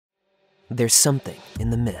There's something in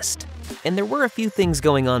the mist. And there were a few things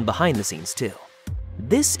going on behind the scenes too.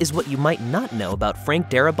 This is what you might not know about Frank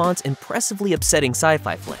Darabont's impressively upsetting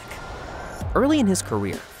sci-fi flick. Early in his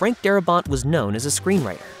career, Frank Darabont was known as a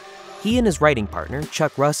screenwriter. He and his writing partner,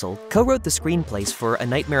 Chuck Russell, co-wrote the screenplays for A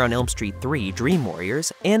Nightmare on Elm Street 3: Dream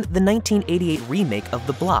Warriors and the 1988 remake of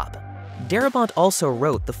The Blob. Darabont also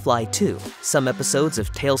wrote The Fly 2, some episodes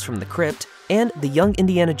of Tales from the Crypt, and The Young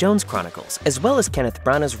Indiana Jones Chronicles, as well as Kenneth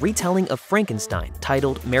Branagh's retelling of Frankenstein,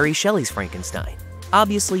 titled Mary Shelley's Frankenstein.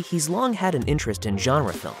 Obviously, he's long had an interest in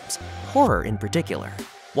genre films, horror in particular.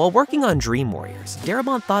 While working on Dream Warriors,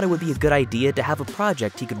 Darabont thought it would be a good idea to have a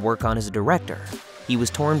project he could work on as a director. He was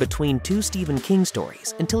torn between two Stephen King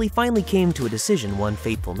stories until he finally came to a decision one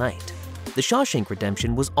fateful night. The Shawshank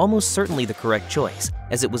Redemption was almost certainly the correct choice,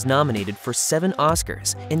 as it was nominated for 7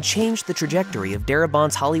 Oscars and changed the trajectory of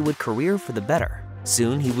Darabont's Hollywood career for the better.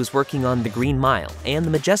 Soon, he was working on The Green Mile and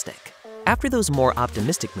The Majestic. After those more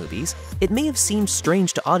optimistic movies, it may have seemed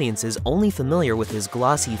strange to audiences only familiar with his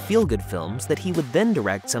glossy feel-good films that he would then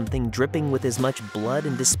direct something dripping with as much blood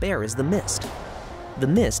and despair as The Mist. The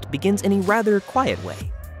Mist begins in a rather quiet way.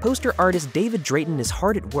 Poster artist David Drayton is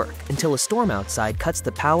hard at work until a storm outside cuts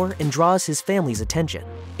the power and draws his family's attention.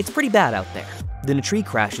 It's pretty bad out there. Then a tree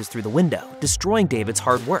crashes through the window, destroying David's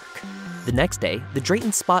hard work. The next day, the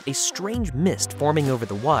Draytons spot a strange mist forming over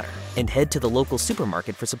the water and head to the local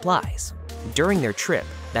supermarket for supplies. During their trip,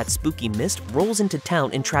 that spooky mist rolls into town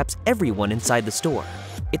and traps everyone inside the store.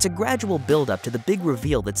 It's a gradual build-up to the big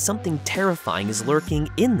reveal that something terrifying is lurking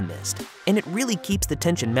in the mist, and it really keeps the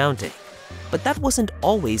tension mounting. But that wasn't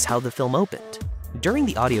always how the film opened. During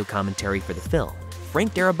the audio commentary for the film,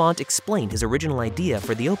 Frank Darabont explained his original idea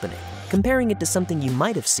for the opening, comparing it to something you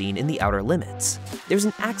might have seen in The Outer Limits. There's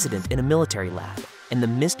an accident in a military lab, and the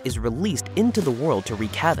mist is released into the world to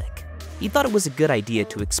wreak havoc. He thought it was a good idea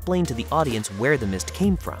to explain to the audience where the mist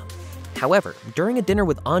came from. However, during a dinner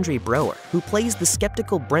with Andre Braugher, who plays the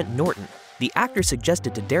skeptical Brent Norton, the actor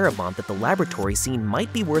suggested to Darabont that the laboratory scene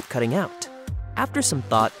might be worth cutting out. After some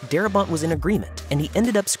thought, Darabont was in agreement, and he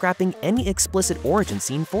ended up scrapping any explicit origin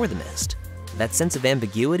scene for the mist. That sense of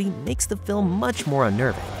ambiguity makes the film much more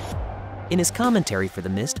unnerving. In his commentary for The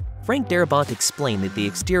Mist, Frank Darabont explained that the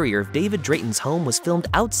exterior of David Drayton's home was filmed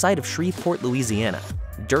outside of Shreveport, Louisiana.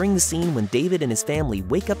 During the scene when David and his family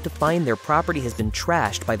wake up to find their property has been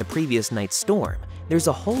trashed by the previous night's storm, there's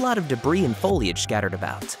a whole lot of debris and foliage scattered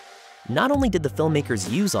about. Not only did the filmmakers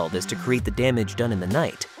use all this to create the damage done in the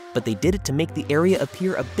night, but they did it to make the area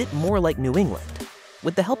appear a bit more like New England.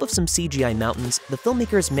 With the help of some CGI mountains, the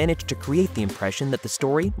filmmakers managed to create the impression that the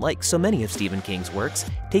story, like so many of Stephen King's works,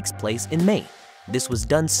 takes place in Maine. This was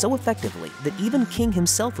done so effectively that even King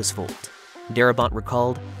himself was fooled. Darabont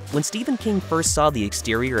recalled, "When Stephen King first saw the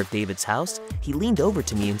exterior of David's house, he leaned over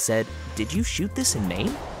to me and said, 'Did you shoot this in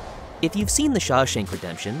Maine?'" If you've seen The Shawshank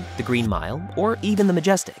Redemption, The Green Mile, or even The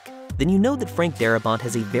Majestic, then you know that Frank Darabont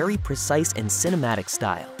has a very precise and cinematic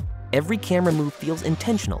style. Every camera move feels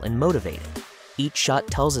intentional and motivated. Each shot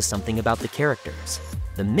tells us something about the characters.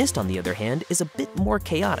 The Mist, on the other hand, is a bit more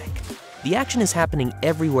chaotic. The action is happening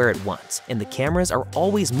everywhere at once, and the cameras are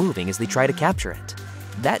always moving as they try to capture it.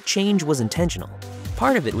 That change was intentional.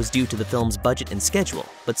 Part of it was due to the film's budget and schedule,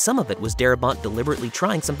 but some of it was Darabont deliberately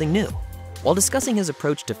trying something new. While discussing his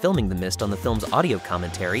approach to filming The Mist on the film's audio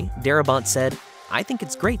commentary, Darabont said, "I think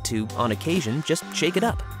it's great to, on occasion, just shake it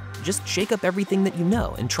up. Just shake up everything that you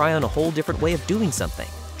know and try on a whole different way of doing something.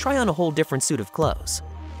 Try on a whole different suit of clothes."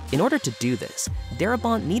 In order to do this,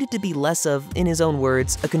 Darabont needed to be less of, in his own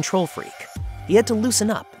words, a control freak. He had to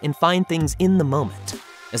loosen up and find things in the moment.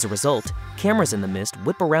 As a result, cameras in The Mist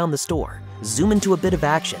whip around the store, zoom into a bit of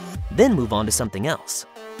action, then move on to something else.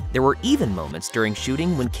 There were even moments during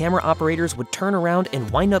shooting when camera operators would turn around and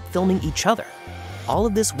wind up filming each other. All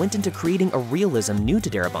of this went into creating a realism new to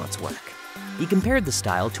Darabont's work. He compared the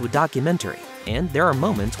style to a documentary, and there are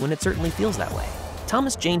moments when it certainly feels that way.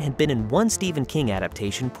 Thomas Jane had been in one Stephen King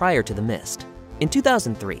adaptation prior to The Mist. In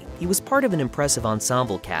 2003, he was part of an impressive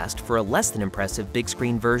ensemble cast for a less than impressive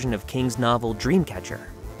big-screen version of King's novel Dreamcatcher.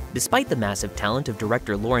 Despite the massive talent of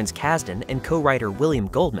director Lawrence Kasdan and co-writer William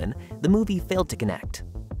Goldman, the movie failed to connect.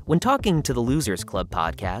 When talking to the Losers Club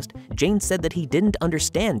podcast, Jane said that he didn't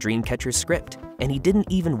understand Dreamcatcher's script, and he didn't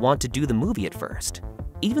even want to do the movie at first.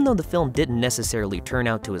 Even though the film didn't necessarily turn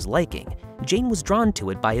out to his liking, Jane was drawn to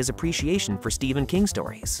it by his appreciation for Stephen King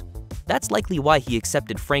stories. That's likely why he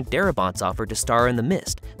accepted Frank Darabont's offer to star in The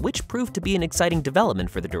Mist, which proved to be an exciting development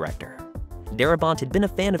for the director. Darabont had been a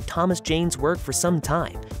fan of Thomas Jane's work for some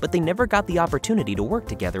time, but they never got the opportunity to work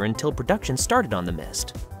together until production started on The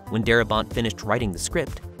Mist. When Darabont finished writing the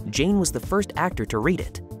script, Jane was the first actor to read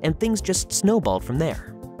it. and things just snowballed from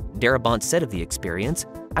there. Darabont said of the experience,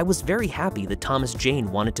 "I was very happy that Thomas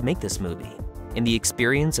Jane wanted to make this movie, and the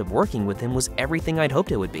experience of working with him was everything I'd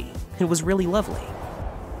hoped it would be. It was really lovely."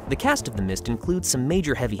 The cast of The Mist includes some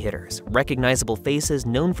major heavy hitters, recognizable faces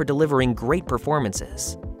known for delivering great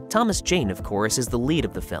performances. Thomas Jane, of course, is the lead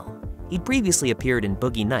of the film. He'd previously appeared in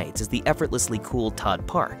Boogie Nights as the effortlessly cool Todd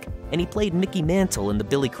Park, and he played Mickey Mantle in the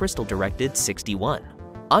Billy Crystal-directed 61.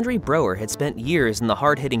 Andre Braugher had spent years in the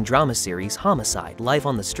hard-hitting drama series Homicide: Life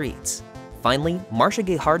on the Streets. Finally, Marcia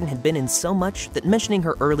Gay Harden had been in so much that mentioning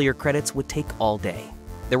her earlier credits would take all day.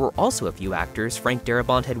 There were also a few actors Frank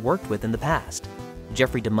Darabont had worked with in the past.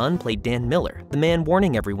 Jeffrey DeMunn played Dan Miller, the man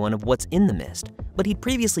warning everyone of what's in the mist, but he'd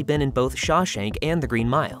previously been in both Shawshank and The Green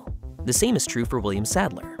Mile. The same is true for William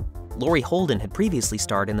Sadler. Laurie Holden had previously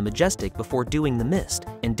starred in The Majestic before doing The Mist,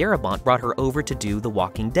 and Darabont brought her over to do The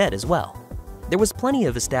Walking Dead as well. There was plenty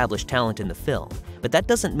of established talent in the film, but that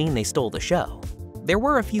doesn't mean they stole the show. There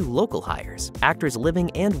were a few local hires, actors living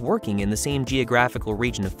and working in the same geographical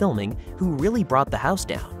region of filming, who really brought the house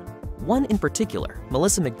down. One in particular,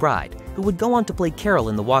 Melissa McBride, who would go on to play Carol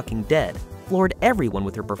in The Walking Dead, floored everyone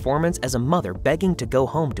with her performance as a mother begging to go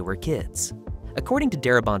home to her kids. According to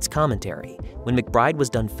Darabont's commentary, when McBride was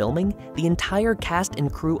done filming, the entire cast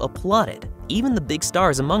and crew applauded, even the big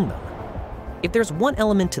stars among them. If there's one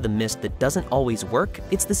element to The Mist that doesn't always work,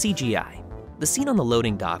 it's the CGI. The scene on the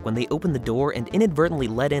loading dock when they open the door and inadvertently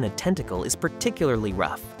let in a tentacle is particularly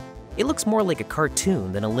rough. It looks more like a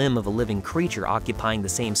cartoon than a limb of a living creature occupying the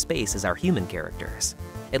same space as our human characters.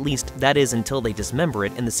 At least, that is until they dismember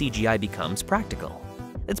it and the CGI becomes practical.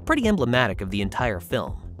 It's pretty emblematic of the entire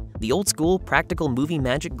film. The old-school practical movie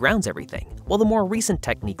magic grounds everything, while the more recent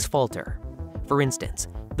techniques falter. For instance,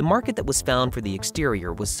 the market that was found for the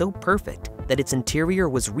exterior was so perfect that its interior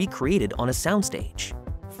was recreated on a soundstage.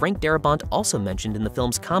 Frank Darabont also mentioned in the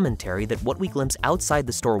film's commentary that what we glimpse outside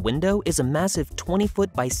the store window is a massive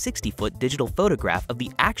 20-foot by 60-foot digital photograph of the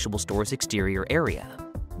actual store's exterior area.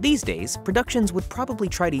 These days, productions would probably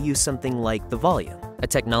try to use something like the Volume, a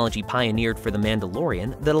technology pioneered for The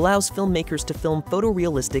Mandalorian that allows filmmakers to film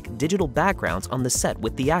photorealistic digital backgrounds on the set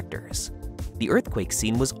with the actors. The earthquake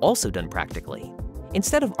scene was also done practically.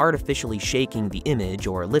 Instead of artificially shaking the image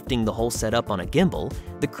or lifting the whole set up on a gimbal,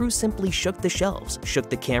 the crew simply shook the shelves, shook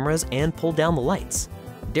the cameras, and pulled down the lights.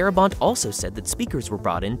 Darabont also said that speakers were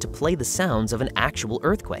brought in to play the sounds of an actual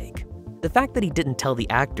earthquake. The fact that he didn't tell the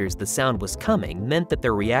actors the sound was coming meant that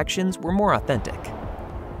their reactions were more authentic.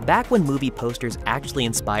 Back when movie posters actually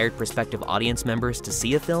inspired prospective audience members to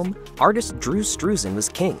see a film, artist Drew Struzan was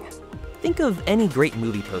king. Think of any great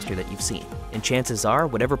movie poster that you've seen, and chances are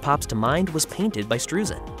whatever pops to mind was painted by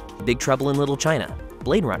Struzan. Big Trouble in Little China,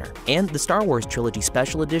 Blade Runner, and the Star Wars Trilogy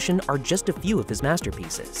Special Edition are just a few of his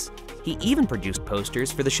masterpieces. He even produced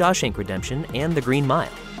posters for The Shawshank Redemption and The Green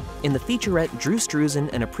Mile. In the featurette Drew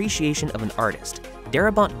Struzan, An Appreciation of an Artist,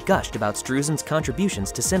 Darabont gushed about Struzan's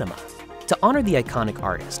contributions to cinema. To honor the iconic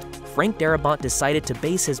artist, Frank Darabont decided to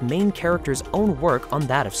base his main character's own work on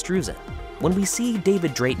that of Struzan. When we see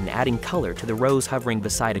David Drayton adding color to the rose hovering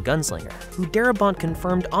beside a gunslinger, who Darabont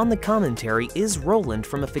confirmed on the commentary is Roland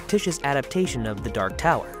from a fictitious adaptation of The Dark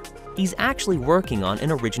Tower. He's actually working on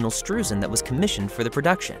an original Struzan that was commissioned for the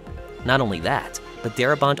production. Not only that, but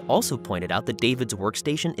Darabont also pointed out that David's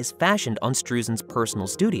workstation is fashioned on Struzan's personal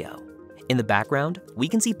studio. In the background, we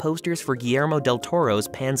can see posters for Guillermo del Toro's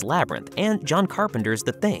Pan's Labyrinth and John Carpenter's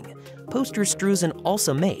The Thing, posters Struzan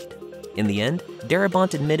also made. In the end,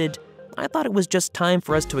 Darabont admitted, "I thought it was just time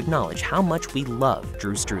for us to acknowledge how much we love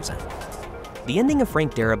Drew Struzan." The ending of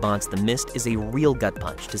Frank Darabont's The Mist is a real gut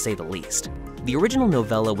punch, to say the least. The original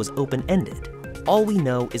novella was open-ended. All we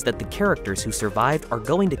know is that the characters who survived are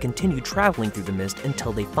going to continue traveling through the mist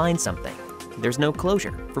until they find something. There's no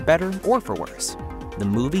closure, for better or for worse. The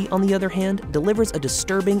movie, on the other hand, delivers a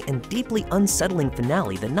disturbing and deeply unsettling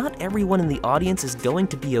finale that not everyone in the audience is going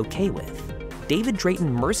to be okay with. David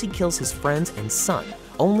Drayton mercy kills his friends and son,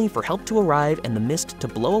 only for help to arrive and the mist to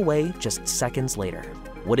blow away just seconds later.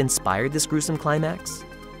 What inspired this gruesome climax?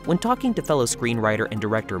 When talking to fellow screenwriter and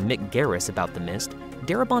director Mick Garris about The Mist,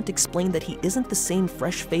 Darabont explained that he isn't the same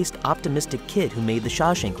fresh-faced, optimistic kid who made The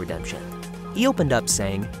Shawshank Redemption. He opened up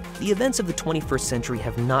saying, "The events of the 21st century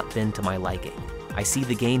have not been to my liking. I see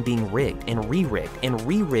the game being rigged and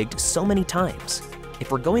re-rigged so many times.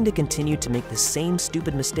 If we're going to continue to make the same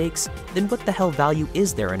stupid mistakes, then what the hell value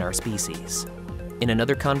is there in our species?" In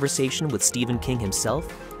another conversation with Stephen King himself,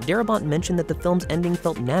 Darabont mentioned that the film's ending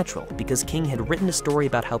felt natural because King had written a story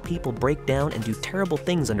about how people break down and do terrible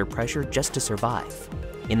things under pressure just to survive.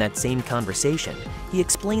 In that same conversation, he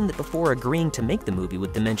explained that before agreeing to make the movie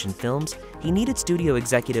with Dimension Films, he needed studio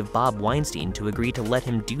executive Bob Weinstein to agree to let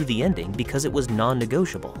him do the ending because it was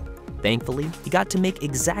non-negotiable. Thankfully, he got to make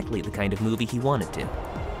exactly the kind of movie he wanted to.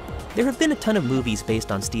 There have been a ton of movies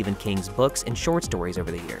based on Stephen King's books and short stories over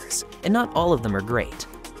the years, and not all of them are great.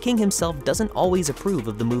 King himself doesn't always approve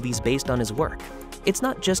of the movies based on his work. It's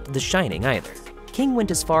not just The Shining either. King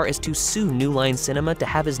went as far as to sue New Line Cinema to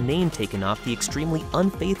have his name taken off the extremely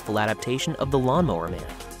unfaithful adaptation of The Lawnmower Man.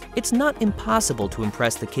 It's not impossible to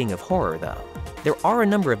impress the king of horror, though. There are a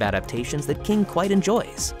number of adaptations that King quite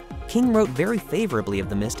enjoys. King wrote very favorably of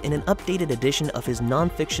The Mist in an updated edition of his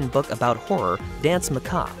non-fiction book about horror, Dance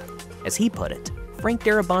Macabre. As he put it, Frank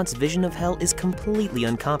Darabont's vision of hell is completely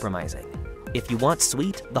uncompromising. If you want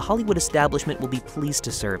sweet, the Hollywood establishment will be pleased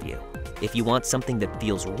to serve you. If you want something that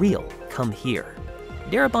feels real, come here.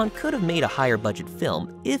 Darabont could have made a higher budget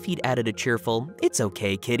film if he'd added a cheerful, "It's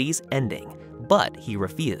okay, kiddies" ending, but he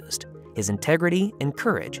refused. His integrity and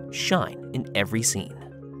courage shine in every scene.